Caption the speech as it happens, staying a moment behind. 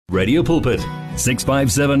Radio Pulpit,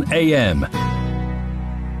 657 AM.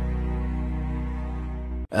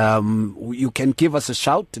 You can give us a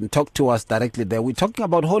shout and talk to us directly there. We're talking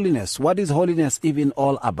about holiness. What is holiness even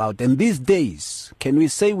all about? And these days, can we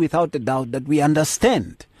say without a doubt that we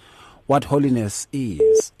understand what holiness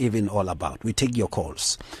is even all about? We take your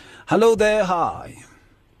calls. Hello there, hi.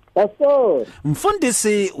 Pastor.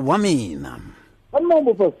 Mfundisi wamina.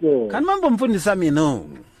 Kanimambo pastor. Kanimambo mfundisi amino.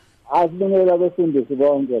 Asibingelela abafundisi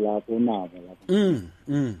bonke lapho unabo lapho.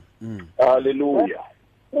 Hallelujah.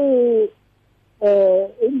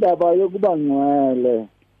 Indaba yokuba ngcwele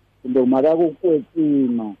ndomaka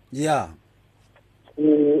kukwetsima. Yeah.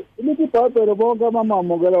 Imithi iBhayibheli bonke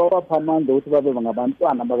amamamukela wabaphamanda ukuthi babe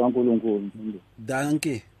ngabantwana bakaNkulunkulu.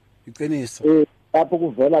 Danke. Iqiniso. Lapho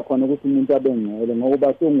kuvela khona ukuthi umuntu abe ngcwele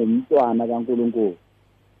ngoba sengumntwana kaNkulunkulu.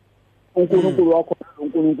 uNkulunkulu wakho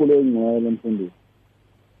uNkulunkulu engcwele mfundisi.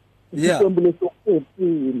 Yeah.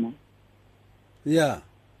 Sokwetsima. Yeah.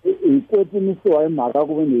 Ikwetsima isiwayimaka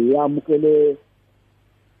kube neyamukele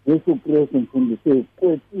Yesu Kristu mfundisi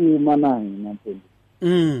kwetsima naye mfundisi.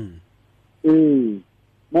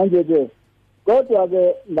 Manje ke kodwa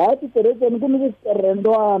ke lathi kerekeni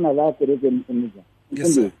kunobukerendwana la kerekeni mfundisi.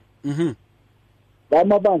 Yes sir.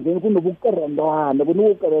 Lamabandleni kunobukerendwana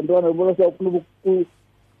bonase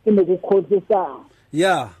kunokukhohlisa.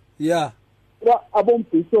 Yeah, yeah.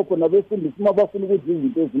 Abombishop nabefundisi mabafuna ukuthi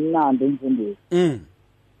izinto ezimnandi emfundisi.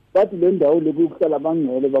 Bathi le ndawo lokuhlala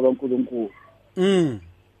abangcwele bakaNkulunkulu.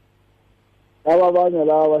 Laba abanye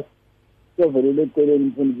laba sevelele eceleni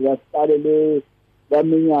mfundisi basiqalele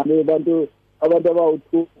baminyane abantu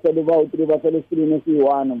abawu2 bawu3 basale esilini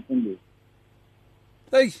esiyi1 mfundisi.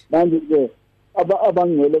 Hey. Manje ke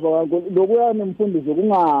abangcwele bakaNkulunkulu lokuyani mfundisi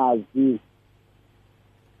kungazi.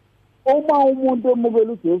 Uma umuntu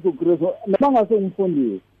emukela uJesu Kristu noma ngase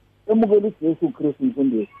umfundisi emukela uJesu Kristu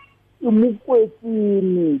mfundisi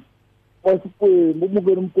umukwetini wasikwembu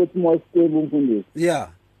umukela umkwetini wasikwembu umfundisi. Yeah.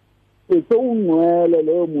 So ungcwele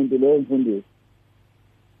leyo muntu leyo mfundisi.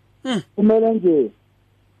 Kumele nje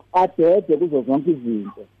adede kuzo zonke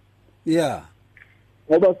izinto. Yeah.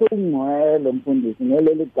 Ngoba sokungcwele mfundisi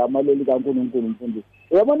ngeleli gama leli kaNkulunkulu mfundisi.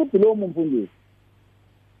 Uyabona ibhilomu mfundisi.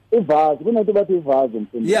 Ivazi kunathi bathi ivazi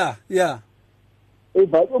mfundisi. Yeah, yeah.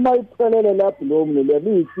 Ivazi uma iphelele la ibhilomu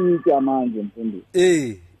leliyitsika manje mfundisi.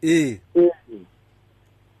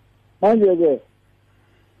 Manje ke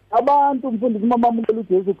abantu mfundisi uma bamukela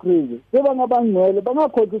uJesu Kristu sebangabangcwele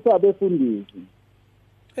bangakhohlisa abefundisi.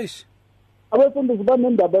 Eish. Abefundisi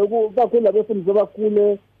banendaba yokukakhulu abefundisi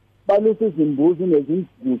abakhule balusa izimbuzi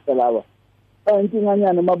nezingusa laba.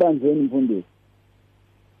 Bayintinganyana emabandleni mfundisi.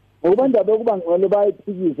 Ngoba indaba yokuba ngcwele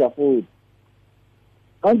bayiphikisa futhi.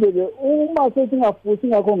 Manje ke uma sesingafuthi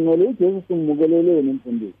ngakho ngcwele uJesu simukeleleni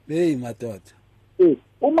mfundisi. Hey madoda.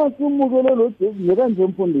 Uma simukele lo Jesu njekanje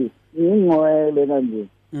mfundisi ingcwele kanje.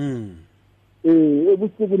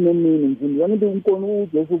 Ebusuku nemini mfundisi angithi uNkulunkulu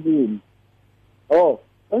uJesu kimi.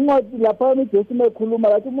 Engathi lapha uJesu mekhuluma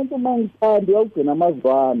lathi umuntu mangithanda uyagcina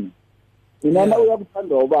amazwami. Mina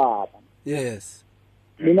uyakuthanda ubaba. Yes.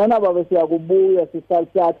 Mina nababa siyakubuya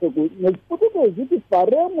sisalithathe nesifuthi zithi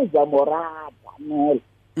baremu zamorata mele.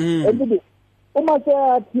 Engithi uma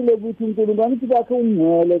seyathile ukuthi uNkulunkulu angithi bakhe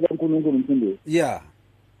ungcwele kaNkulunkulu mfundisi. Yeah.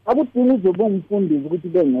 Akudingi uzobe umfundisi ukuthi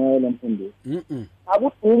bengcwele mfundisi.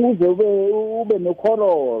 Akudingi uzobe ube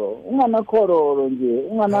nokhororo, unganakhororo nje,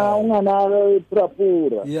 ungana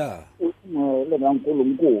prapura. Yeah. Ungcwele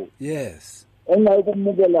kaNkulunkulu. Yes. Engayi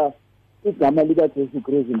kumukela igama lika Jesu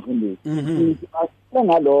Kristu mfundisi.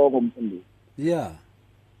 Ngaloko mfundisi. Yeah.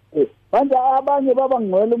 Manje abanye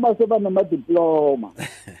babangcwele uma sebanamadiploma.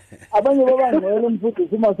 Abanye babangcwele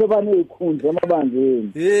mfundisi uma sebanezikhundla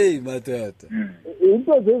emabandleni. Hey madoda.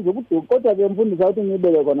 Into zezokuduka kodwa ke mfundisi awuthi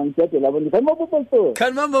ngibeke khona ngijade lapho ngifama pastor.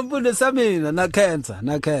 Kanimambo mfundisi amina na cancer.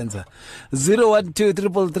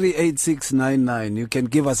 01233386999. You can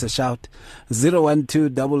give us a shout.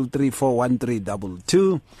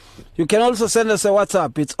 012334132. You can also send us a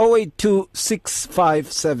WhatsApp. It's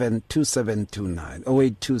 0826572729.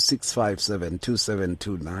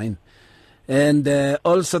 0826572729. And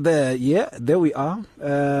also there we are.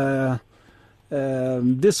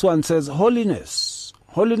 This one says holiness.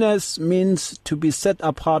 Holiness means to be set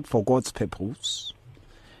apart for God's purpose.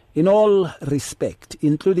 In all respect,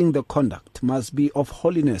 including the conduct, must be of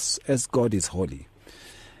holiness as God is holy.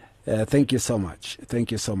 Thank you so much.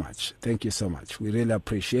 Thank you so much. Thank you so much. We really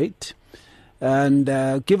appreciate. And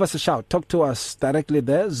give us a shout. Talk to us directly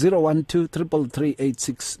there.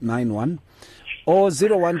 012-333-8691 or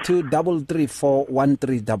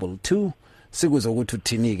 012-334-1322. Sikuzokuthi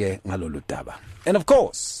uthinike ngalolu daba. And of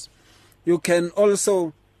course, you can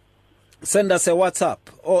also send us a WhatsApp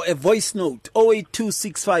or a voice note,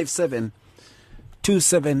 082657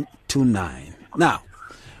 2729. Now,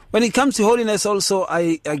 when it comes to holiness also,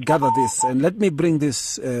 I gather this, and let me bring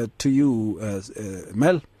this to you,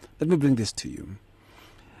 Mel. Let me bring this to you.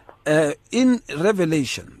 In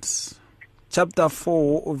Revelations, chapter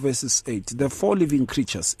 4, verses 8, the 4 living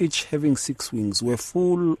creatures, each having 6 wings, were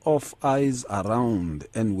full of eyes around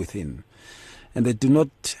and within. And they do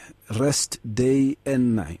not rest day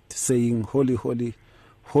and night, saying, Holy, holy,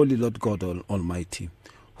 holy Lord God Almighty,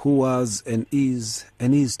 who was and is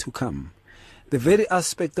to come. The very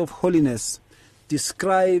aspect of holiness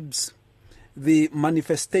describes the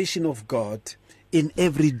manifestation of God in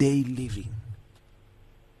everyday living.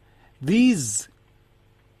 These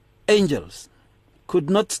angels could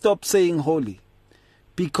not stop saying holy,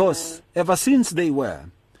 because ever since they were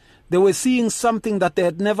seeing something that they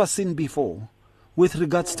had never seen before with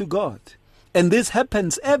regards to God. And this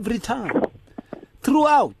happens every time,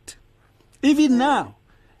 throughout, even now.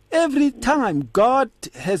 Every time God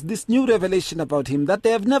has this new revelation about him that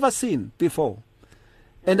they have never seen before.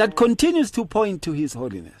 And that continues to point to his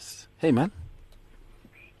holiness. Hey, man.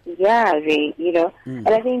 Yeah, Ray, and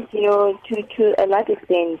I think, to a large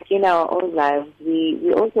extent in our own lives,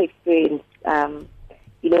 we also experience,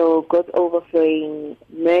 God's overflowing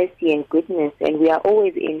mercy and goodness, and we are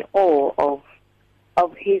always in awe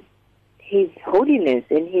of his holiness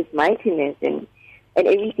and his mightiness and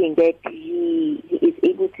everything that he is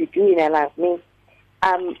able to do in our lives.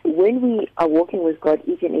 When we are walking with God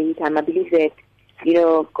each and every time, I believe that,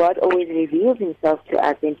 God always reveals himself to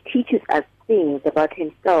us and teaches us things about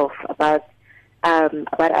himself, about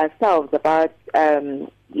ourselves, about,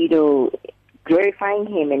 glorifying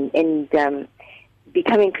him and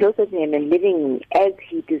becoming closer to him and living as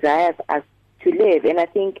he desires us to live. And I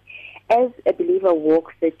think as a believer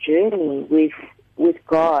walks the journey with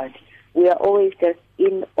God, we are always just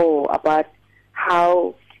in awe about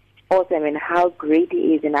how awesome and how great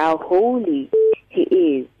he is and how holy he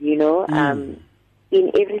is, in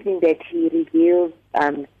everything that he reveals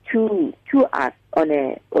to us on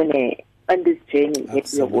this journey that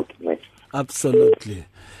we are walking with. Absolutely.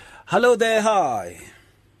 Hello there, hi.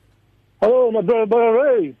 Hello, my brother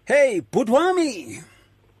Ray. Hey, Budwami.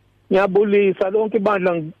 Ngiyabulisa lonke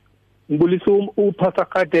ibandla, ngibulisa uPastor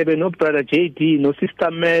Kadebe no brother JD no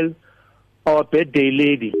sister Mel, our birthday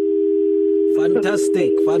lady.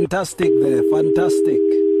 Fantastic there, fantastic.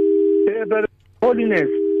 Hey, brother, holiness.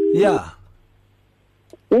 Yeah.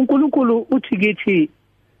 uNkulunkulu uthi kithi,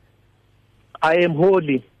 I am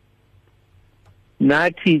holy.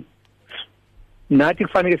 Nathi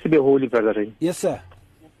kufanele sibe holy, brother Ray. Yes, sir.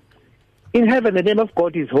 In heaven, the name of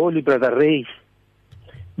God is holy, brother Ray.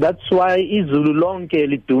 That's why izulu lonke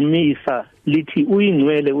lidumisa lithi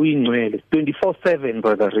uyingcwele 24/7,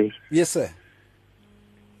 brother Ray. Yes, sir.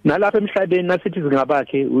 Nalapha emhlabeni nasithi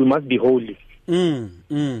singabakhe, we must be holy.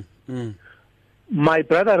 My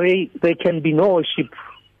brother Ray, there can be no worship,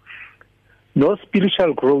 no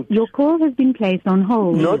spiritual growth. Your call has been placed on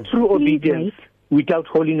hold. No true obedience without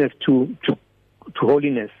holiness to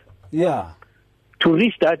holiness. Yeah. To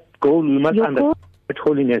reach that goal, we must understand what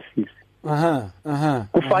holiness is.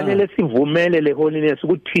 Kufanele sivumele le holiness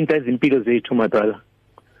ukuthinta izimpilo zethu, my brother.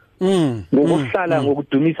 Ngokuhlala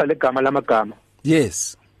ngokudumisa legama lamagama.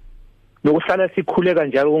 Yes. Nokuhlala sikhuleka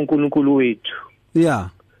njalo kuNkulunkulu wethu. Yeah.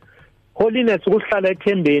 Holiness ukuhlala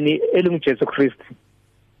ethembeni elinguJesu Kristu.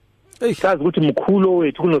 Sazi ukuthi mkhulu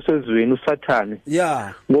wethu kunosezweni uSathane.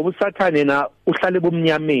 Yeah. Ngoba uSathane na uhlale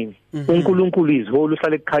bomnyameni. uNkulunkulu is holy,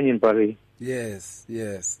 uhlale ekukhanyeni bare. Yes.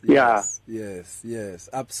 Yeah. Yes.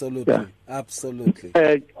 Absolutely. Yeah. Absolutely.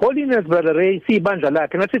 Holiness, brother Ray, siyibandla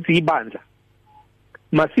lakhe nasithi ibandla.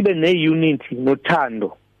 Masibe neunity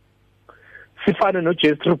nothando. Sifana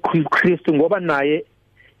noJesu Kristu ngoba naye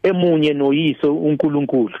emunye noyiso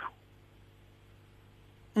uNkulunkulu.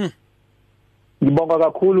 Ngibonga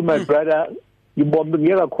kakhulu, my brother.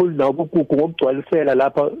 Ngibonga kakhulu nawo ngokugcwalisela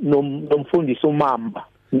lapha nomfundisi uMamba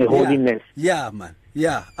neholiness. Yeah, man.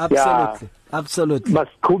 Yeah, absolutely. Yeah. Absolutely.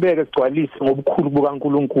 Masiqhubeke sigcwalise ngobukhulu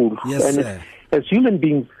bukaNkulunkulu. Yes, and sir. As human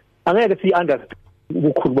beings, angeke si-understand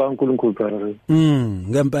ubukhulu bukaNkulunkulu, brother.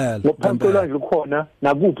 Ngempela. Ngophantsi nje ukhona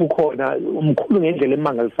nakuphi ukhona umkhulu ngendlela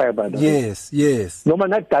emangalisayo, brother. Yes. Noma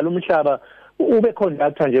nakudala umhlaba ube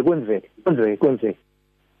conductor nje kwenzeke.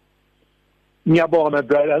 Ngiyabonga, my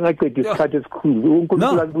brother, angaqedi isikhathi esikhulu.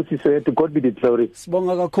 uNkulunkulu akubusise, to God be the glory.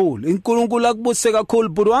 Sibonga kakhulu. uNkulunkulu akubusise kakhulu,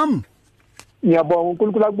 bhuti wami. Ngiyabonga,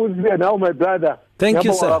 uNkulunkulu akubusise now, my brother. Thank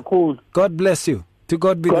you, sir. Kakhulu. God bless you. To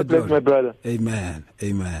God be the glory. God bless, my brother.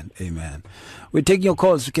 Amen. We're taking your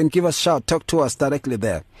calls. You can give us a shout. Talk to us directly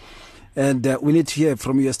there. And we need to hear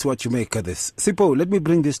from you as to what you make of this. Sipho, let me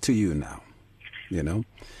bring this to you now. You know,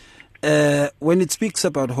 when it speaks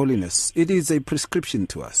about holiness, it is a prescription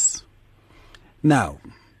to us. Now,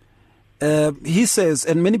 he says,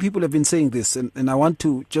 and many people have been saying this, and I want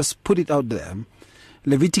to just put it out there,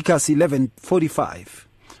 Leviticus 11:45,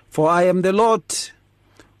 for I am the Lord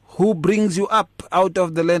who brings you up out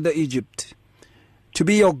of the land of Egypt to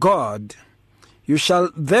be your God. You shall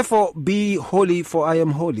therefore be holy, for I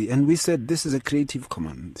am holy. And we said this is a creative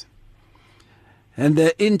command. And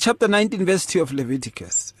in chapter 19, verse 2 of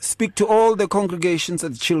Leviticus, speak to all the congregations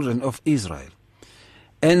of the children of Israel,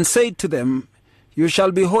 and say to them, you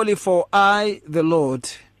shall be holy, for I, the Lord,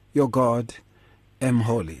 your God, am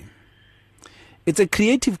holy. It's a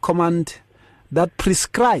creative command that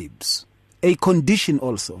prescribes a condition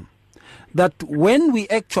also, that when we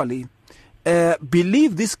actually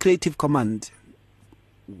believe this creative command,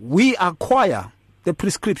 we acquire the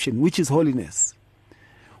prescription, which is holiness,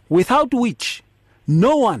 without which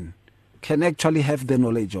no one can actually have the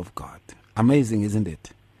knowledge of God. Amazing, isn't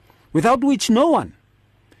it? Without which no one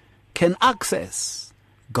can access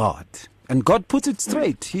God. And God puts it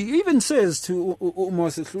straight. He even says to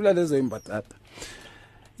Moses, you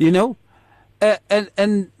know,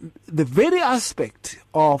 and the very aspect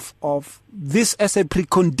of this as a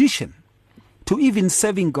precondition to even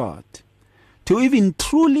serving God, to even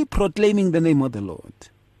truly proclaiming the name of the Lord,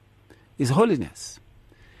 is holiness.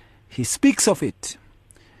 He speaks of it.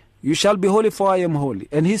 You shall be holy, for I am holy.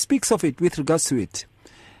 And he speaks of it with regards to it.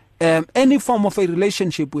 Any form of a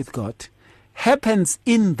relationship with God happens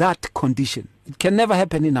in that condition. It can never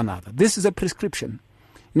happen in another. This is a prescription.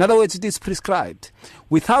 In other words, it is prescribed,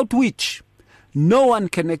 without which no one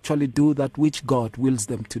can actually do that which God wills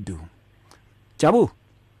them to do. Jabu?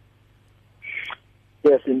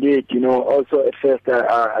 Yes, indeed. You know, also at first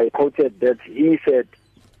I quoted that he said,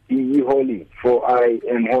 be ye holy, for I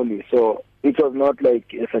am holy. So it was not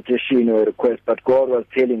like a suggestion or a request, but God was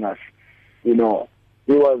telling us, you know,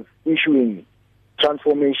 he was issuing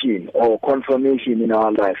transformation or confirmation in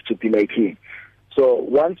our lives to be like him. So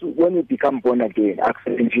when we become born again,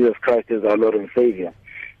 accepting Jesus Christ as our Lord and Savior,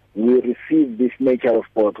 we receive this nature of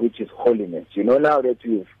God, which is holiness. You know, now that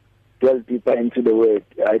we've delved deeper into the word,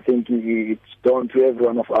 I think it's dawned to every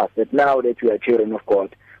one of us that now that we are children of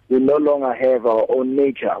God, we no longer have our own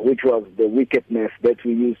nature, which was the wickedness that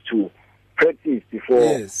we used to practice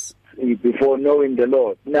before knowing the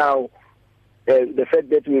Lord. Now, the fact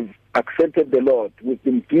that we've accepted the Lord, we've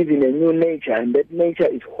been given a new nature, and that nature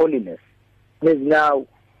is holiness. Means now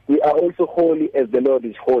we are also holy as the Lord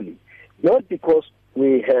is holy. Not because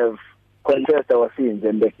we have confessed our sins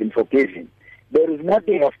and they've been forgiven. There is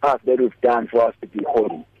nothing of us that we've done for us to be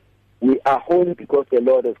holy. We are holy because the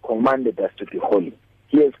Lord has commanded us to be holy.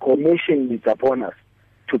 He has commissioned it upon us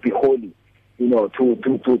to be holy, you know, to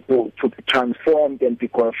be transformed and be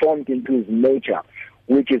conformed into his nature,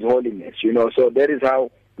 which is holiness, you know. So that is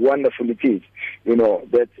how wonderful it is, you know,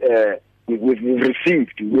 that we've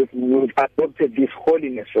received, we've adopted this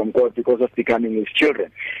holiness from God because of becoming his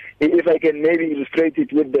children. If I can maybe illustrate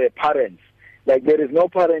it with the parents, like there is no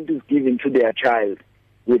parent who's given to their child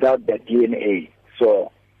without their DNA.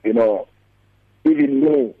 So, you know, even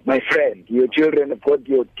you, my friend, your children have got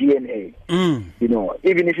your DNA. You know,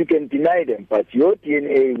 even if you can deny them, but your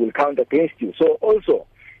DNA will count against you. So also,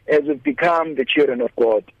 as we've become the children of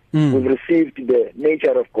God, we've received the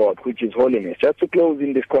nature of God, which is holiness. Just to close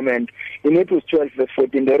in this comment, in Hebrews 12, verse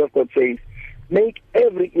 14, the word of God says, make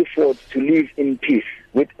every effort to live in peace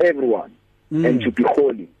with everyone and to be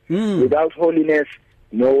holy. Without holiness,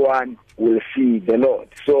 no one will see the Lord.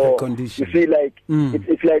 So you see, like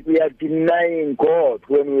it's like we are denying God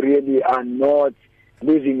when we really are not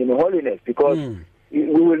living in holiness, because we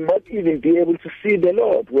will not even be able to see the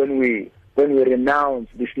Lord when we renounce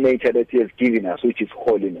this nature that he has given us, which is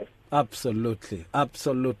holiness. Absolutely. I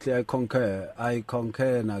concur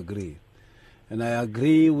and agree. And I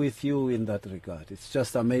agree with you in that regard. It's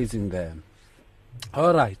just amazing there.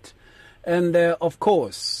 All right. And of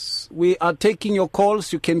course, we are taking your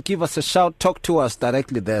calls. You can give us a shout. Talk to us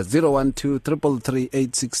directly there.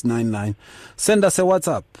 012-333-8699. Send us a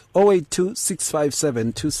WhatsApp.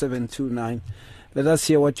 082-657-2729. Let us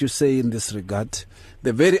hear what you say in this regard.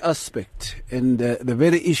 The very aspect and the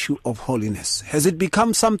very issue of holiness. Has it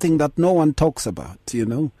become something that no one talks about, you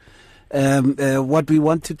know? What we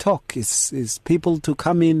want to talk is people to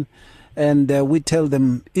come in and we tell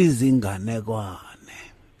them, Izinganegwane.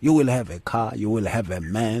 You will have a car, you will have a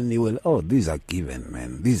man, these are given,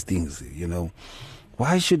 man. These things, you know.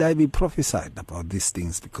 Why should I be prophesied about these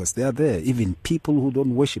things? Because they are there. Even people who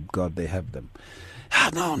don't worship God, they have them.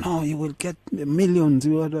 No, you will get millions.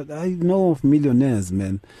 I know of millionaires,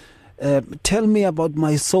 man. Tell me about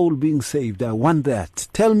my soul being saved. I want that.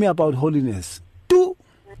 Tell me about holiness.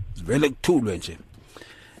 It's very like two,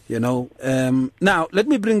 you know. Now, let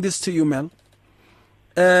me bring this to you, Mel.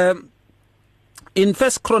 In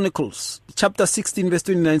 1 Chronicles, chapter 16, verse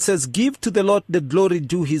 29, it says, give to the Lord the glory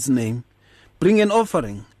due his name. Bring an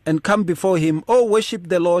offering and come before him. Oh, worship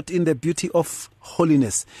the Lord in the beauty of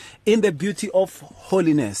holiness. In the beauty of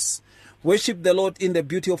holiness. Worship the Lord in the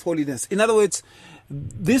beauty of holiness. In other words,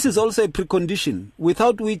 this is also a precondition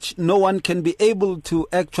without which no one can be able to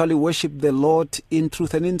actually worship the Lord in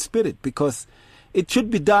truth and in spirit, because it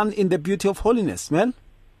should be done in the beauty of holiness, man.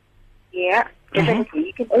 Yeah, definitely.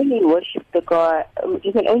 You can only worship God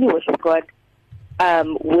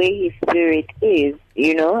where his spirit is,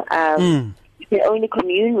 you know. You can only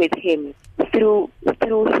commune with him through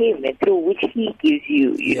him and through which he gives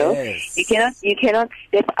you, you know. You cannot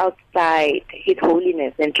step outside his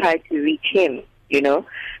holiness and try to reach him, you know.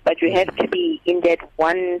 But you have to be in that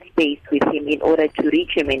one space with him in order to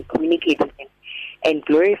reach him and communicate with him and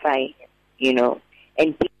glorify him, you know,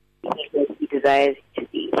 and be what he desires to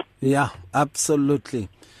be. Yeah, absolutely.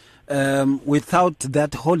 Without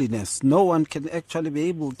that holiness, no one can actually be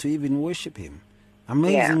able to even worship him.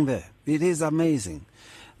 Amazing there. It is amazing.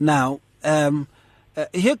 Now,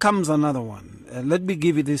 here comes another one. Let me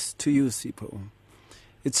give this to you, Sipho.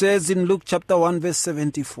 It says in Luke chapter 1, verse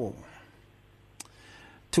 74,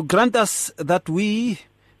 to grant us that we,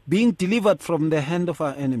 being delivered from the hand of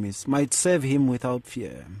our enemies, might serve him without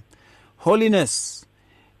fear. Holiness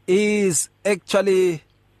is actually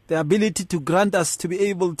the ability to grant us to be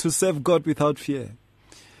able to serve God without fear.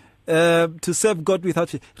 To serve God without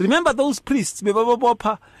fear. Remember those priests, uma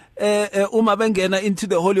bengena into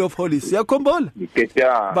the Holy of Holies. Yakhombona?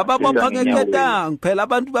 Baba bopha ngeketang, phela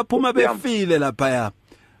abantu baphuma befile laphaya.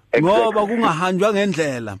 Ngoba kungahanjwa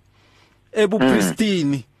ngendlela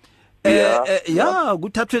ebupristini.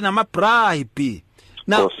 Kuthathwe nama bribe.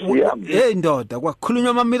 Now, hey ndoda, kwakhulunywa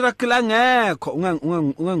ama miracle angekho.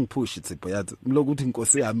 Ungangiphushi Tsipho yathi lokuthi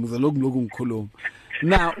inkosi yami ngizoloku ngikhuluma.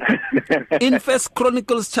 Now, in 1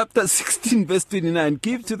 Chronicles chapter 16, verse 29,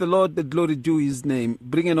 give to the Lord the glory due his name,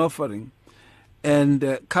 bring an offering,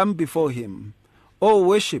 and come before him. Oh,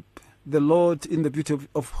 worship the Lord in the beauty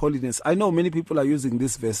of holiness. I know many people are using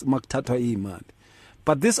this verse,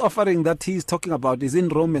 but this offering that he is talking about is in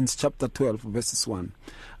Romans chapter 12, verses 1.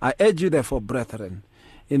 I urge you, therefore, brethren,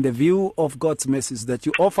 in the view of God's message, that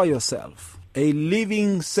you offer yourself a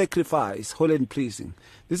living sacrifice, holy and pleasing.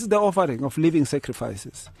 This is the offering of living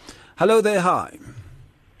sacrifices. Hello there, hi.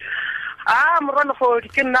 Morana for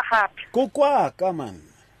ke nna gape. Kokwa ka man.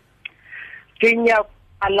 Ke nya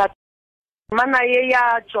ala mana ye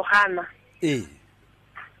ya Johana.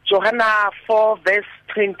 Johana 4 verse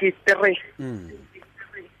 23.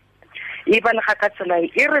 Iba le ga tsela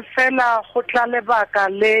e re fela go tla lebaka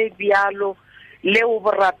le bialo le o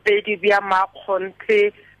borapedi bia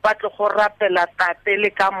makgontle ba tlo go rapela tate le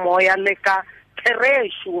ka moya le ka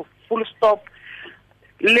treshu full stop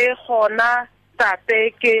le gona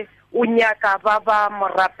tate ke o nyaka ba ba mo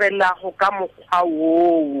rapela go ka mokgwa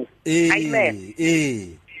wo. Amen.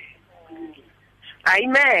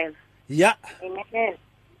 Amen. Yeah. Amen.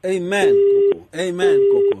 Amen, Koko. Amen,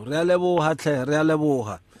 Koko. Re a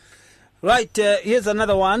leboga. Right, here's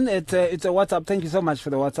another one. It's a WhatsApp. Thank you so much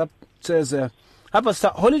for the WhatsApp. It says,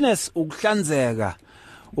 holiness ukuhlanzeka,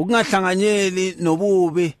 ukungahlanganyeli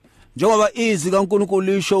nobubi, njengoba izwi kaNkulunkulu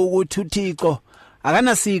lisho ukuthi uThixo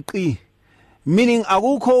akanasiqi, meaning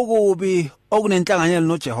akukho okubi okunenhlanganyelo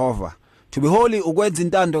noJehova. To be holy ukwenza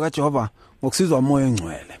intando kaJehova ngokusizwa umoya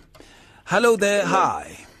ongcwele. Hello there,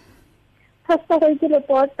 hi. Pastor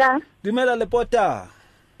Lepota. Dumela Lepota.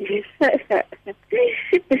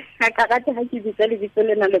 Akakate ha ke bitsa le bitso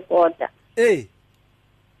lena Lepota. Le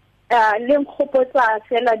nkgopotsa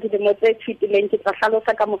fela dilemo tse fetileng ke tla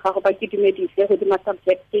hlalosa ka mokgwa go ba ke dumedise go dima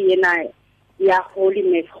subject ena ya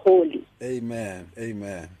holiness holy. Amen.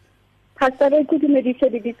 Pastor ke dumedise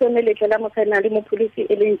di bitso ne le tla motsena le mopolisi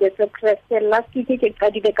e leng Jesu Christ. Last week ke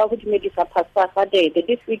qadile ka go dumedisa Pastor Fadede.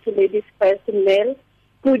 This week ladies first male.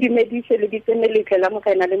 Go dumedise le bitso ne le tla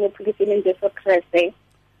motsena le mopolisi e leng Jesu Christ.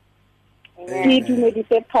 Ke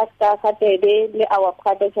dumedise Pastor Fadede le our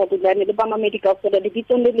father Jabulane le ba ma medical for the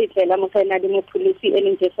bitso ne le tla motsena le mopolisi e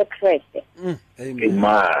leng Jesu Christ.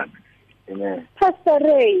 Amen. Pastor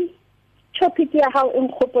Ray, topic ya how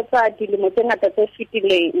nkgopotsa dilemo tse ngata tse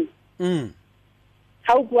fetileng.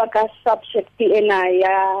 How bua ka subject ena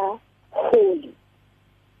ya holy.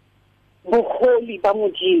 Holy ba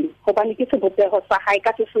modimo. Hobane ke sebopego sa hae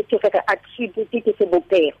ka Sesotho re attribute ke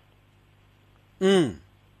sebopego.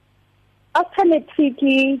 After matric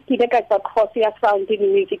ke ile ka tsa course ya sound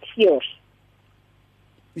in music theory.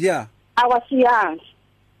 Yeah. I was young.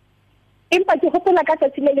 Empa ke hopola ka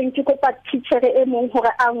tsatsi le leng ke kopa teacher e mong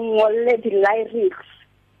hore a ngolle di lyrics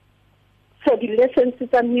for the lessons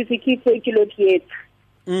tsa music tse ke lo di etsa.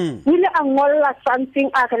 Ile a ngolla something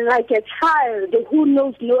like a child who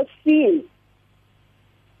knows no sin.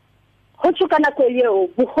 Ho tsukana ko yeo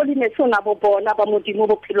bo holiness ona bo bona ba modimo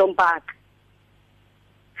bophelong ba ka.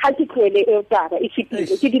 Ha ke kwele e taba e fitile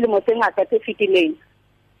ke dilemo tse ngata tse fitileng.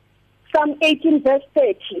 Psalm 18 verse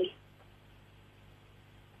 30.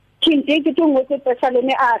 King David ngotse Psalm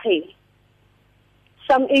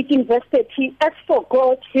Psalm 18 verse 30. As for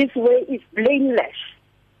God, His way is blameless.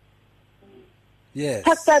 Yes.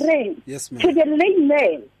 Pastor Ray, yes, ma'am. to the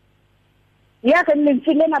layman, ya re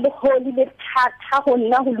lentswe na bo holy le thatha go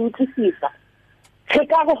nna go lutsisa. Re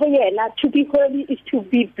ka go yena, to be holy is to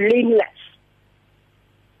be blameless.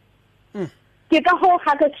 Ke ka ho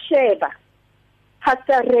ga ke sheba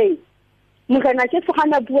Pastor Ray Mugana ke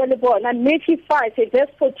tsogana bua le bona Matthew 5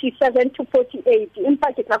 verse 47 to 48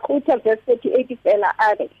 empa ke tla quote verse 48 fela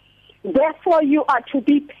are. Therefore you are to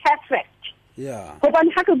be perfect. Yeah.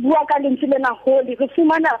 Hobane ha ke bua ka lentswe lena holy re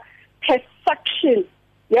fumana perfection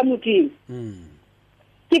ya modimo.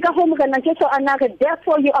 Ke ka ho mugana ke so anare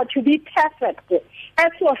therefore you are to be perfect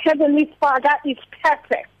as your heavenly Father is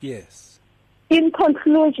perfect. Yes. In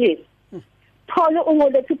conclusion, Paul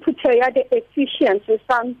ungole to put the Ephesians or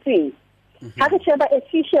something.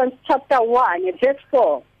 Ephesians chapter 1 verse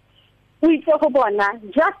 4. We talk about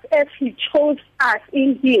just as He chose us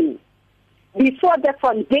in Him before the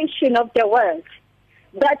foundation of the world,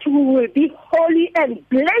 that we will be holy and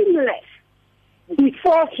blameless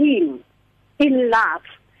before Him in love.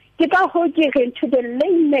 Get our whole to the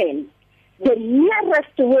layman, the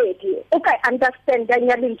nearest word. Okay, understand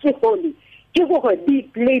Daniel holy. Be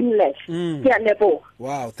blameless.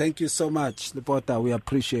 Wow, thank you so much, Lepota. We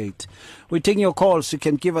appreciate. We're taking your calls. You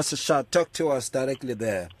can give us a shout. Talk to us directly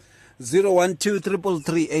there.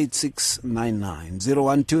 012-333-8699.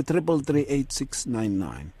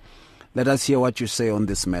 012-333-8699. Let us hear what you say on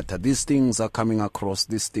this matter. These things are coming across.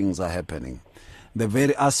 These things are happening. The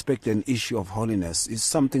very aspect and issue of holiness is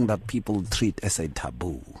something that people treat as a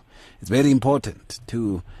taboo. It's very important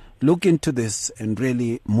to look into this and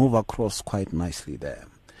really move across quite nicely there.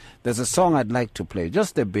 There's a song I'd like to play,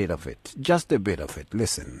 just a bit of it. Just a bit of it.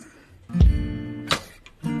 Listen.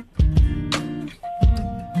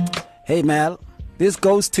 Hey, Mel, this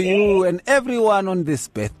goes to you and everyone on this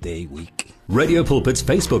birthday week. Radio Pulpit's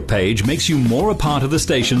Facebook page makes you more a part of the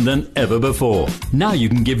station than ever before. Now you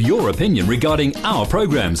can give your opinion regarding our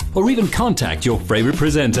programs or even contact your favorite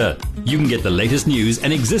presenter. You can get the latest news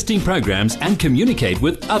and existing programs and communicate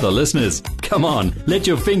with other listeners. Come on, let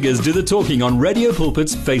your fingers do the talking on Radio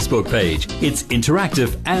Pulpit's Facebook page. It's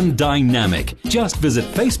interactive and dynamic. Just visit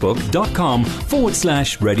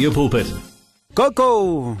facebook.com/Radio Pulpit.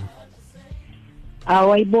 Coco!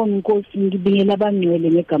 Awayibonga inkosi ngibingelela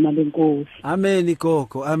abangcwele ngegama lenkosi. Amen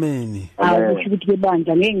Coco, amen. Awusho ukuthi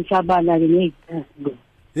bebandla ngeke ngisabala ke ngezigulo.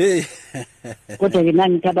 Hey. Kodwa ke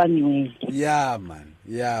nani abangcwele. Yeah man.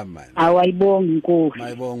 Awayibonga inkosi.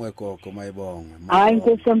 Mayibongwe Coco, mayibongwe. Hayi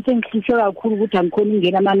inkosi ngihlisha kakhulu ukuthi angikhona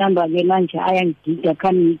ingena amanamba ke manje ayangidida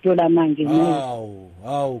khani ngithola manje.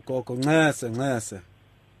 Hawu Coco ncese.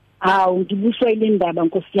 Ngibuswa ile ndaba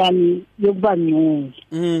inkosi yami yokuba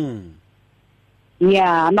ngcwele.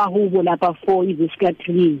 Yeah, amahubo lapha 4 ivesi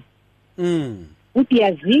 3. Uthi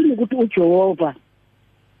yazini ukuthi uJehova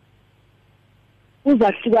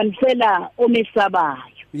uzahlukanisela omesabayo.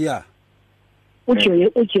 Yeah.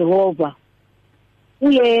 uJehova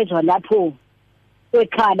uyezwa lapho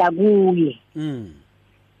ekhala kuye.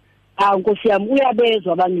 Nkosi yami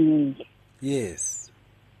uyabezwa abangcwele. Yes.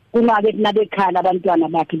 Kungabe nabekhala abantwana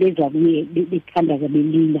bakhe beza kuye bethandaza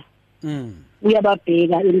belila.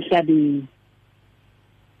 Uyababheka emhlabeni.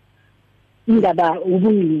 Indaba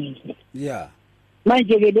ubungcwele. Yeah.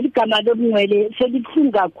 Manje ke leligama lobungcwele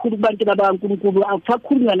selibuhlungu kakhulu kubantu babaNkulunkulu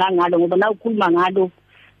akusakhulunywa nangalo ngoba na ukhuluma ngalo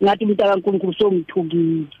ngathi umuntu kaNkulunkulu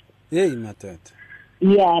somthukile. Hey matata.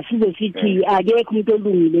 Yeah, size sithi akekho umuntu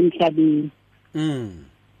olungile emhlabeni.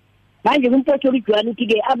 Manje kumpotho lijwala ukuthi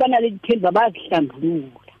ke abanale lithemba bazihlambulula.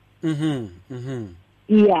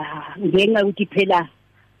 Yeah, ngenxa ukuthi phela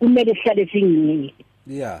kumele sihlale singcwele.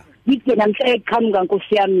 Yeah. Ngike namhlanje eqhamuka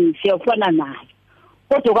Nkosi yami siyafana naye.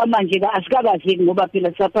 Kodwa kwamanje ke asikabazeki ngoba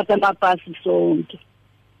phela siyaphatha amabhasi sonke.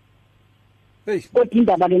 Hey. Kodwa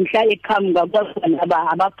indaba lemhla eqhamuka kwakhona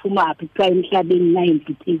abaphuma apha xa emhlabeni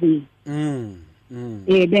nayimphithekile.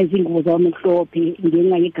 Benza ingubo zabo emhlophe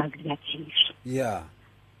ngenxa yegazi likaJesu. Yeah.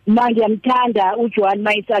 manje yamthanda uJohn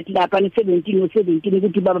Mayisathi lapha ne17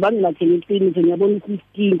 ukuthi baba bangilathele iqiniso ngiyabona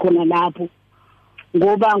i15 khona lapho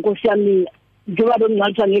ngoba Nkosi yami njengoba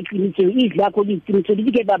bengicatha ngeqiniso idlakho liqiniso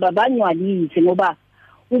lithi baba banyalise ngoba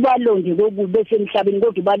ubalonde kokubi bese emhlabeni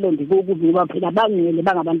kodwa ubalonde kokubi ngoba phela bangcwele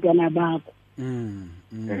bangabantwana bakho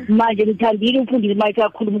manje ngithandile umfundisi Mike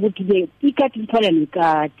akhuluma ukuthi ke ikati liphana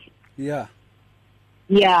nekati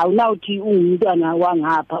unawuthi ungumntwana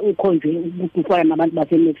wangapha ukhonjwe ukufana nabantu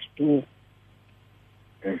base next door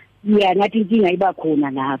ngathi inkinga iba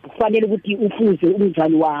khona lapho kufanele ukuthi ufuze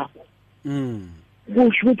umzali wakho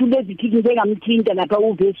kusho ukuthi lezithiki njengamthinta lapha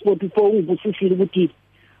uverse 44 ungibusisile ukuthi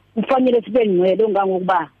kufanele sibe ngcwele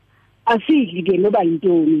ongangokuba asidli ke noba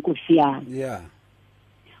yintoni Nkosi yami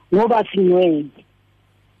ngoba singcwele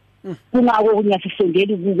kungako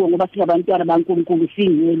kunyasisondeli kuko ngoba singabantwana baNkulunkulu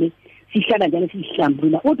singcwele sihlala njalo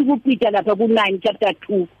sihlambulula uthi kuPeter lapha ku9 chapter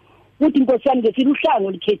 2 uthi Nkosi yami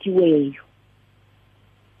ngesiluhlango likhethiweyo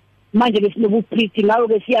manje besinobupriest ngawo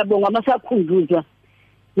ke siyabonga masakhunduzwa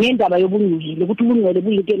ngendaba yobungcwele ukuthi ubungcwele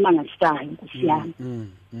buyinto emangalisayo Nkosi yami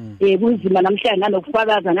kunzima namhlanje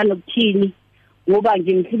nanokufakaza nanokuthini ngoba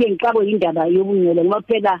nje ngifike ngiqabo indaba yobungcwele ngoba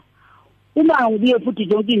phela uma ngibuye futhi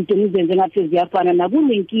zonke izinto ngizenze ngathi ziyafana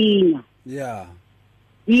nakunenkinga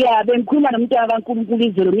bengikhuluma nomntwana kaNkulunkulu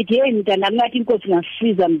izolo ngithi hey mntana ngathi inkosi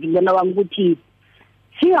ngasiza mzilwana wami ukuthi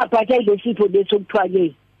singaphatha ilesifo lesokuthiwa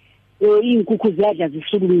ke inkukhu ziyadla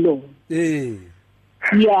zisuka umlomo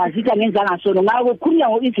zithi angenza ngasono ngako kukhulunywa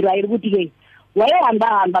ngoIsrael ukuthi ke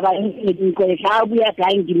wayehamba bayinkwehla abuya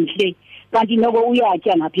hayi ngimhle kanti noko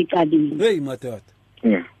uyatya ngapha ecaleni madoda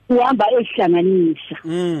uhamba ehlanganisa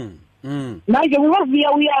manje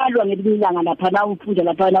uyavuya uyalwa ngelinilanga lapha na ufunda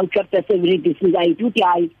lapha na chapter 7 edisizayithi uthi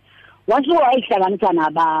hayi wayehlanganisa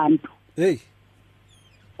nabantu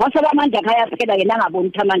wasaba amandla ayaphela yena ngabona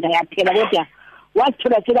ukuthi amandla ayaphela kodwa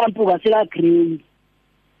wasithola selampuka selagreen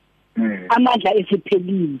amandla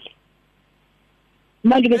esiphelile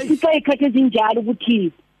manje besipha ikhathi ezinjalo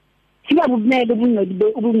ukuthi singabubunele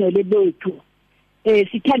ubungcwele bethu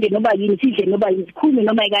sithande noba yini sidle noba yini sikhulume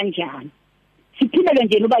noma kanjani siphilele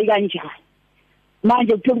nje noba kanjani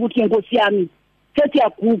manje uthola ukuthi Nkosi yami sethi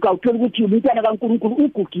yaguga uthola ukuthi umntwana kaNkulunkulu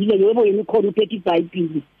ugugile yebo yena ukhona uphethe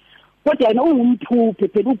iBhayibheli kodwa yena ungumphuphe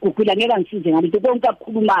phela ugugile ngeke angisize ngalento konke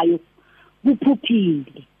akukhulumayo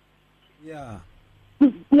kuphuphile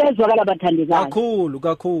kuyazwakala bathandekayo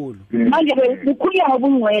kakhulu manje ukukhuluya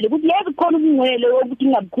ngobungcwele ukuthi yebo khona ubungcwele ukuthi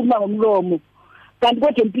ngingabukhuluma ngomlomo kanti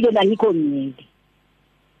kodwa empilweni angikho ngcwele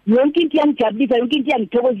yonke into yangijabulisa yonke into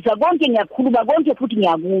yangithokozisa konke ngiyakhuluma konke futhi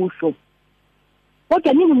ngiyakusho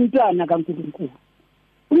kodwa ngingumntwana kaNkulunkulu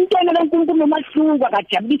umntwana kaNkulunkulu nomahluka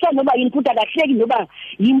akajabulisa noba yini futhi akahleki noba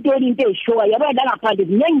yintoni into eshowa yaba la ngaphandle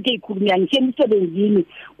ziningi into ezikhulunywa ngisemsebenzini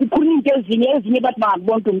kukhulunywa into ezinye bathi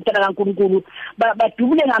bangabonke umntwana kaNkulunkulu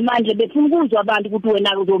badubule ngamandla befuna ukuzwa abantu ukuthi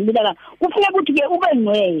wena uzomila kufanele ukuthi ke ube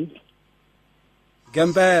ngcwele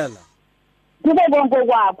ngempela kube konke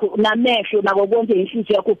kwakho namehlo nako konke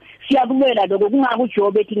inhliziyo yakho siyabulwela lokho kungako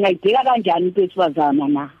uJob ethi ngayibheka kanjani into esifazana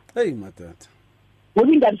na madoda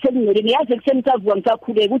ngoba indaba sekungcwele ngiyazi kusemsavuka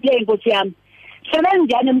ngisakhuleka ukuthi Nkosi yami sebenza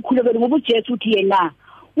njani emkhulekweni ngoba uJesu uthi yena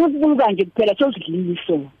ukubuka nje kuphela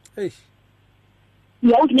sozidliso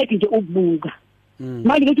uthi nethi nje ukubuka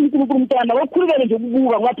manje ngithi uNkulunkulu umntana wakhulekele nje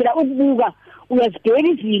ukubuka ngoba phela ukubuka uyazibheka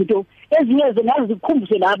izinto ezinye zengazi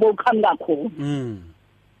zikukhumbuse labo oqhamuka khona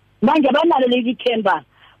manje abanalo leli themba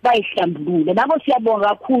bayihlambulule nabo siyabonga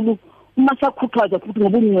kakhulu uma sakhuthazwa futhi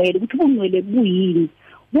ngobungcwele ukuthi ubungcwele buyini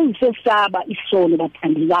bungisesaba isono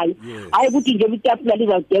bathandekayo hayi ukuthi nje itafula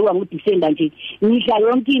lizadekwa ngoDisemba nje ngidla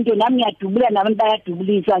yonke into nami ngiyadubula nabantu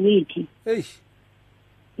bayadubulisa ngithi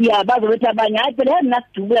bazobethi abanye hayi phela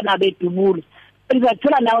nasidubula nabedubula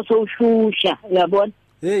ngizathola nawe sowushusha uyabona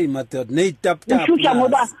madoda neyitaptap ushusha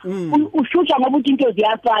ngoba ukuthi into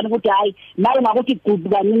ziyafana ukuthi hayi nawe ngakuthi gudu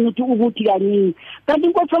kaningi ukuthi kaningi kanti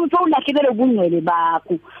inkosi ulahlekelwe ubungcwele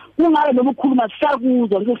bakho kungabe noma ukukhuluma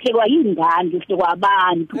sisakuzwa ngizohlekwa yingane ngizohlekwa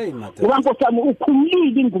abantu ngoba Nkosi yami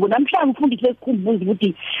ukhulile ingubo namhlanje ufundise esikhumbuza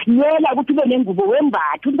ukuthi yela ukuthi ube nengubo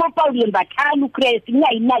wembatha uthi ngoPaul yembathana uChrist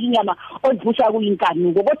ngiyayinaki inyama ozivusa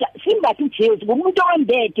kuyinkanuko kodwa simbathe uJesu ngomuntu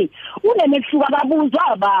owembethe unemehluka ababuzwa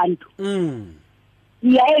abantu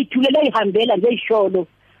ithulele ihambela nje isholo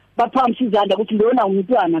baphamisa izandla ukuthi lona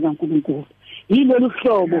umntwana kaNkulunkulu yilolu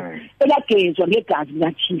hlobo elagezwa ngegazi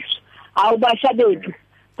likaJesu awubasha bethu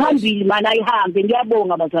phambili mana ayihambe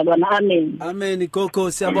ngiyabonga bazalwana amen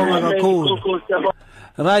gogo siyabonga kakhulu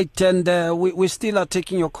right and we still are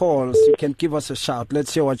taking your calls. You can give us a shout.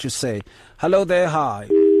 Let's hear what you say. Hello there. Hi.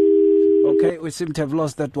 Okay, we seem to have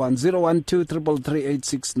lost that one. 012 333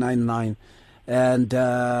 8699 And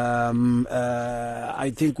I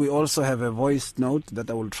think we also have a voice note that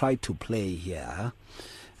I will try to play here.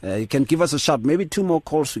 You can give us a shout. Maybe 2 more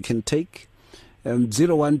calls we can take.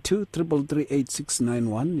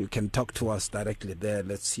 012-333-8691. You can talk to us directly there.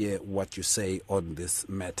 Let's hear what you say on this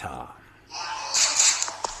matter.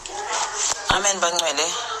 Amen bangcwele.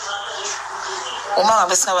 Uma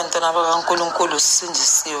ngabe singabantwana bakaNkulunkulu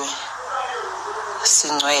sisindisiwe.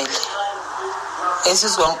 Singcwele.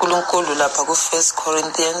 Esizwa uNkulunkulu lapha ku 1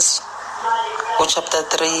 Corinthians chapter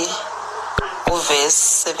 3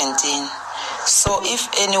 verse 17. So if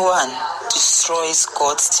anyone destroys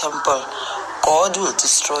God's temple, God will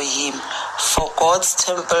destroy him, for God's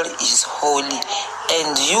temple is holy,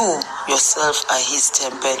 and you yourself are his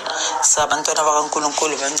temple. Sabantwana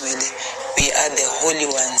bakaNkulunkulu bangcwele, we are the holy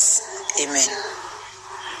ones. Amen.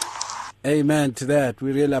 Amen to that.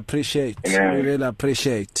 We really appreciate. Amen. We really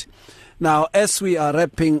appreciate. Now, as we are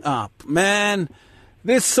wrapping up, man,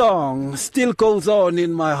 this song still goes on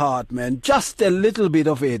in my heart, man. Just a little bit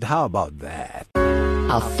of it. How about that?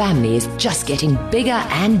 Our family is just getting bigger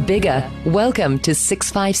and bigger. Welcome to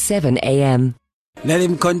 657 AM. Let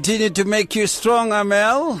him continue to make you stronger,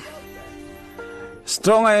 Mel.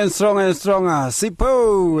 Stronger and stronger and stronger.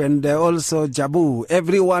 Sipo and also Jabu.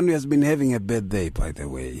 Everyone who has been having a birthday, by the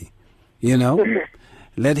way. You know?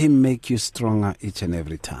 Let him make you stronger each and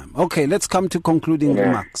every time. Okay, let's come to concluding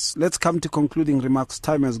remarks.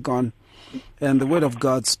 Time has gone. And the Word of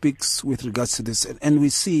God speaks with regards to this. And we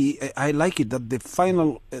see, I like it, that the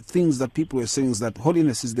final things that people are saying is that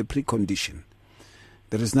holiness is the precondition.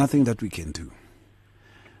 There is nothing that we can do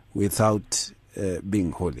without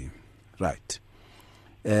being holy. Right.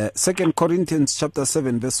 2 Corinthians chapter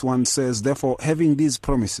 7 verse 1 says, therefore, having these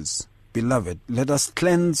promises, beloved, let us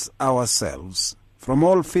cleanse ourselves from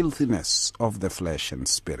all filthiness of the flesh and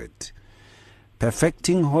spirit,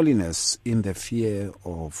 perfecting holiness in the fear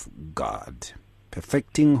of God.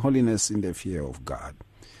 Perfecting holiness in the fear of God.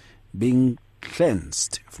 Being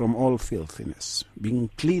cleansed from all filthiness.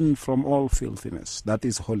 Being clean from all filthiness. That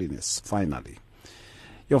is holiness, finally.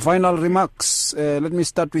 Your final remarks. Let me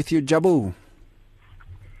start with you, Jabu.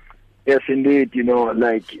 Yes, indeed. You know,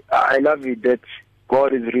 like, I love it that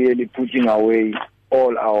God is really putting away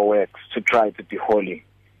all our works to try to be holy,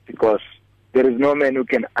 because there is no man who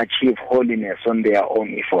can achieve holiness on their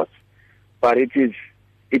own efforts. But it is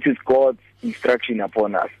God's instruction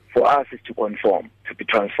upon us. For us is to conform, to be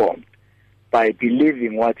transformed, by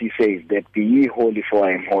believing what he says, that be ye holy for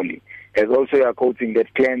I am holy. As also you are quoting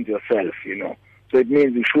that cleanse yourself, you know. So it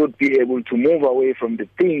means we should be able to move away from the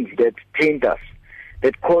things that taint us,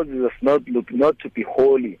 that causes us not to be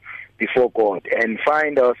holy before God, and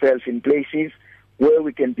find ourselves in places where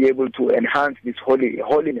we can be able to enhance this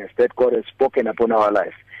holiness that God has spoken upon our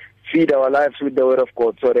lives. Feed our lives with the Word of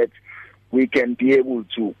God so that we can be able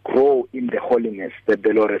to grow in the holiness that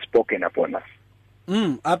the Lord has spoken upon us.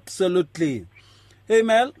 Absolutely. Hey,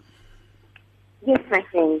 Mel? Yes, my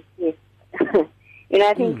friend, yes.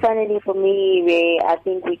 I think finally for me, I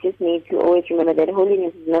think we just need to always remember that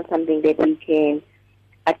holiness is not something that we can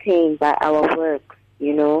attain by our works,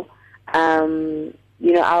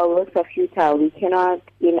 our works are futile. We cannot,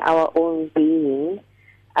 in our own being,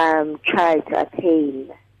 try to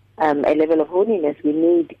attain a level of holiness. We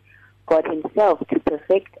need God himself to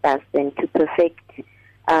perfect us and to perfect,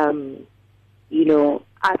 us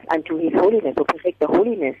unto his holiness, to perfect the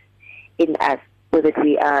holiness in us so that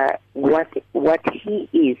we are what he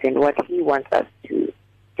is and what he wants us to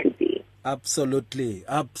be. Absolutely.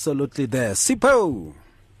 Absolutely there. Sipo!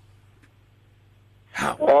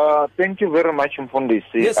 Thank you very much, Mfundisi.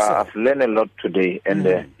 Yes, I've learned a lot today, and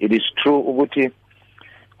it is true, Uguti,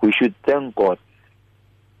 we should thank God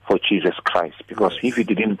for Jesus Christ, because if he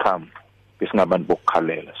didn't come, so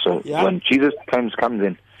when Jesus comes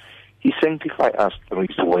in, he sanctifies us through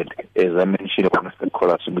his word, as I mentioned one of the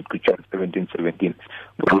callers in John 17:17.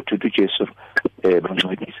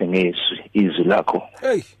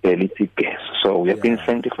 So we have been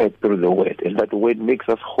sanctified through the word, and that word makes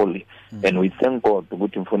us holy. And we thank God for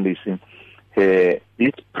putting from this prayer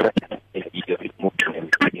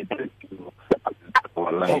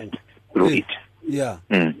our life through it.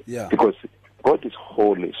 Because God is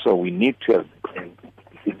holy, so we need to have.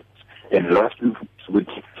 And lastly,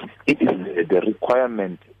 it is the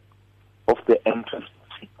requirement of the entrance to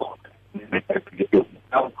see God.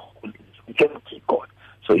 We cannot see God.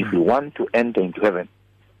 So if we want to enter into heaven,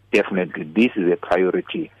 definitely this is a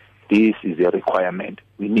priority. This is a requirement.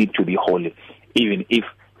 We need to be holy. Even if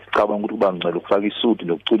that's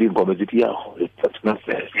not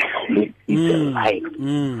fair. It's a life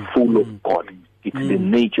full of God. It's the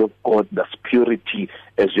nature of God, that's purity,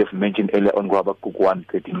 as you have mentioned earlier on Habakkuk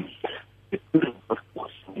 1:13. The purity of God,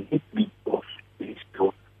 it be of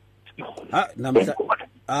spiritual.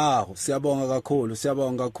 Siyabonga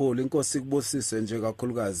kakhulu inkosi kubusise nje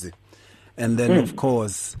kakhulukazi. And then of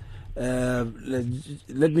course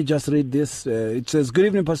let me just read this. It says, "Good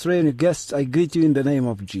evening, Pastor Ray and your guests. I greet you in the name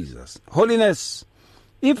of Jesus. Holiness,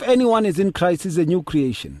 if anyone is in Christ, is a new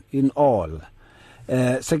creation in all."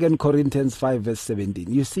 2 Corinthians 5 verse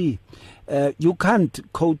 17. You see, you can't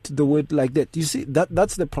quote the word like that. You see,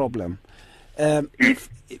 that's the problem. If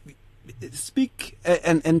speak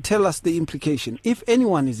and tell us the implication. If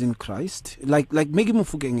anyone is in Christ, like Megi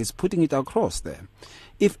Mufugeng is putting it across there.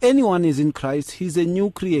 If anyone is in Christ, he's a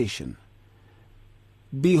new creation.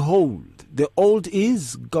 Behold, the old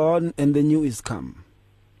is gone and the new is come.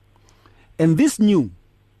 And this new,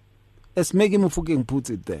 as Megi Mufugeng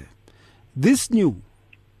puts it there, this new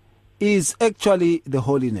is actually the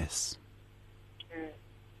holiness.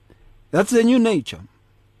 That's the new nature.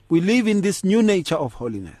 We live in this new nature of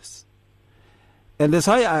holiness. And that's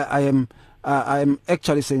why I am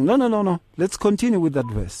actually saying, no. Let's continue with that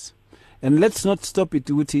verse. And let's not stop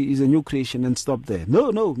it with he is a new creation and stop there.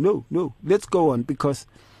 No. Let's go on, because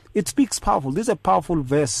it speaks powerful. This is a powerful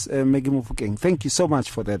verse, Megi Mufugeng. Thank you so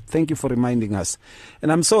much for that. Thank you for reminding us.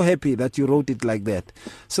 And I'm so happy that you wrote it like that,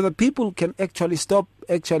 so that people can actually stop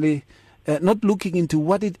not looking into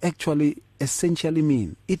what it actually essentially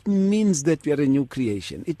means. It means that we are a new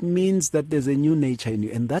creation. It means that there's a new nature in you.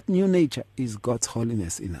 And that new nature is God's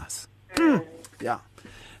holiness in us. Yeah.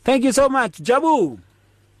 Thank you so much. Jabu.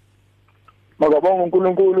 Makabonga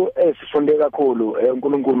uNkulunkulu sifunde kakhulu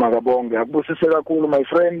uNkulunkulu makabonge akubusise kakhulu my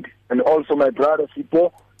friend, and also my brother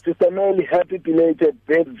Sipho. Sister Mary, happy belated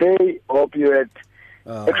birthday. Hope you had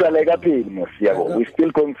actually happy. We're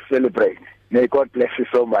still going to celebrate. May God bless you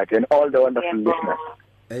so much and all the wonderful listeners.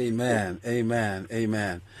 Amen.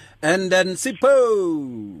 And then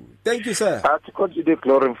Sipho, thank you, sir. To God be the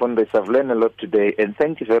glory from this. I've learned a lot today, and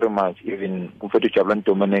thank you very much. Even Mfetu Chablan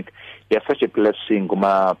Dominic, you're such a blessing.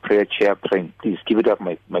 Guma prayer chair praying. Please give it up,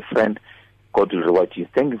 my friend. God will reward you.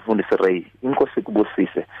 Thank you for this array. Inkosi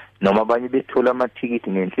kubusise. Noma banye bethola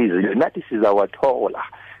amathikiti ngenhliziyo. Nathi sizawathola.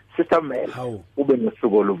 Sister Mel, ube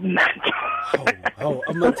nosuku olumnandi. How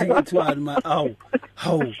amathikiti wani ma how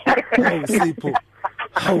Sipho.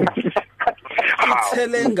 How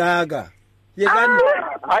Itshele ngaka. Yekani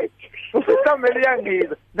hayi usisamele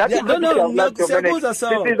yangiza nathi siyabuza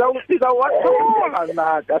sawa sizawathola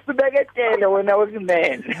naka sibeketele wena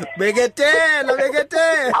wekumene beketela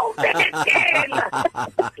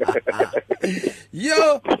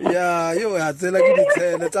yo yatsela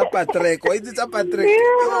kiditsele tsa Patrick wa itse tsa Patrick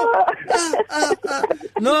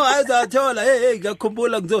no ayizathola hey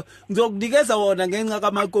ngiyakhumbula ngizokunikeza wona ngenxa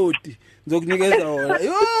kamakoti ngizokunikeza wona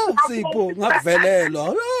yo Sipho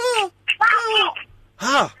ngakuvelelwa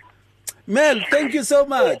Mel, thank you so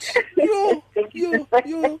much. Yo. Thank you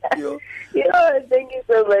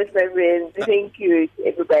so much, my friends. Thank you to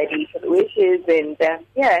everybody for the wishes, and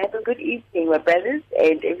have a good evening, my brothers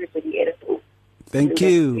and everybody at home. Thank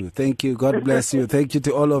you. God bless you. Thank you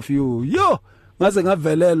to all of you. Yo, ngaze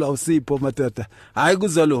ngavelelwa uSipho matata. Hayi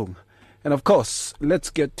kuzolunga. And of course,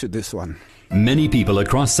 let's get to this one. Many people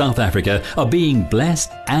across South Africa are being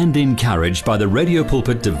blessed and encouraged by the Radio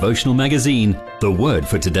Pulpit devotional magazine, The Word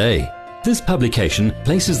for Today. This publication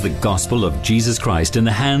places the gospel of Jesus Christ in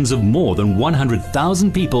the hands of more than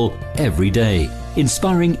 100,000 people every day,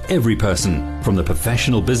 inspiring every person, from the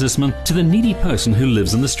professional businessman to the needy person who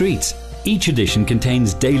lives on the streets. Each edition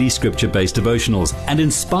contains daily scripture-based devotionals and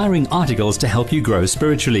inspiring articles to help you grow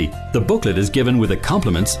spiritually. The booklet is given with the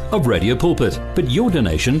compliments of Radio Pulpit, but your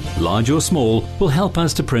donation, large or small, will help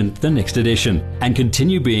us to print the next edition and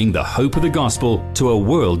continue being the hope of the gospel to a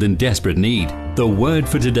world in desperate need. The Word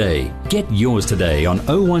for Today. Get yours today on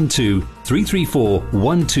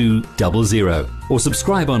 012-334-1200 or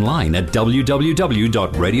subscribe online at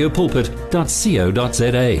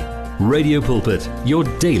www.radiopulpit.co.za. Radio Pulpit, your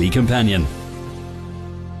daily companion.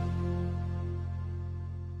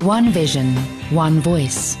 One vision, one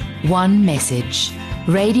voice, one message.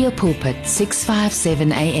 Radio Pulpit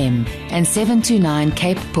 657 AM and 729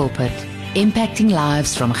 Cape Pulpit, impacting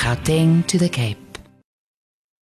lives from Gauteng to the Cape.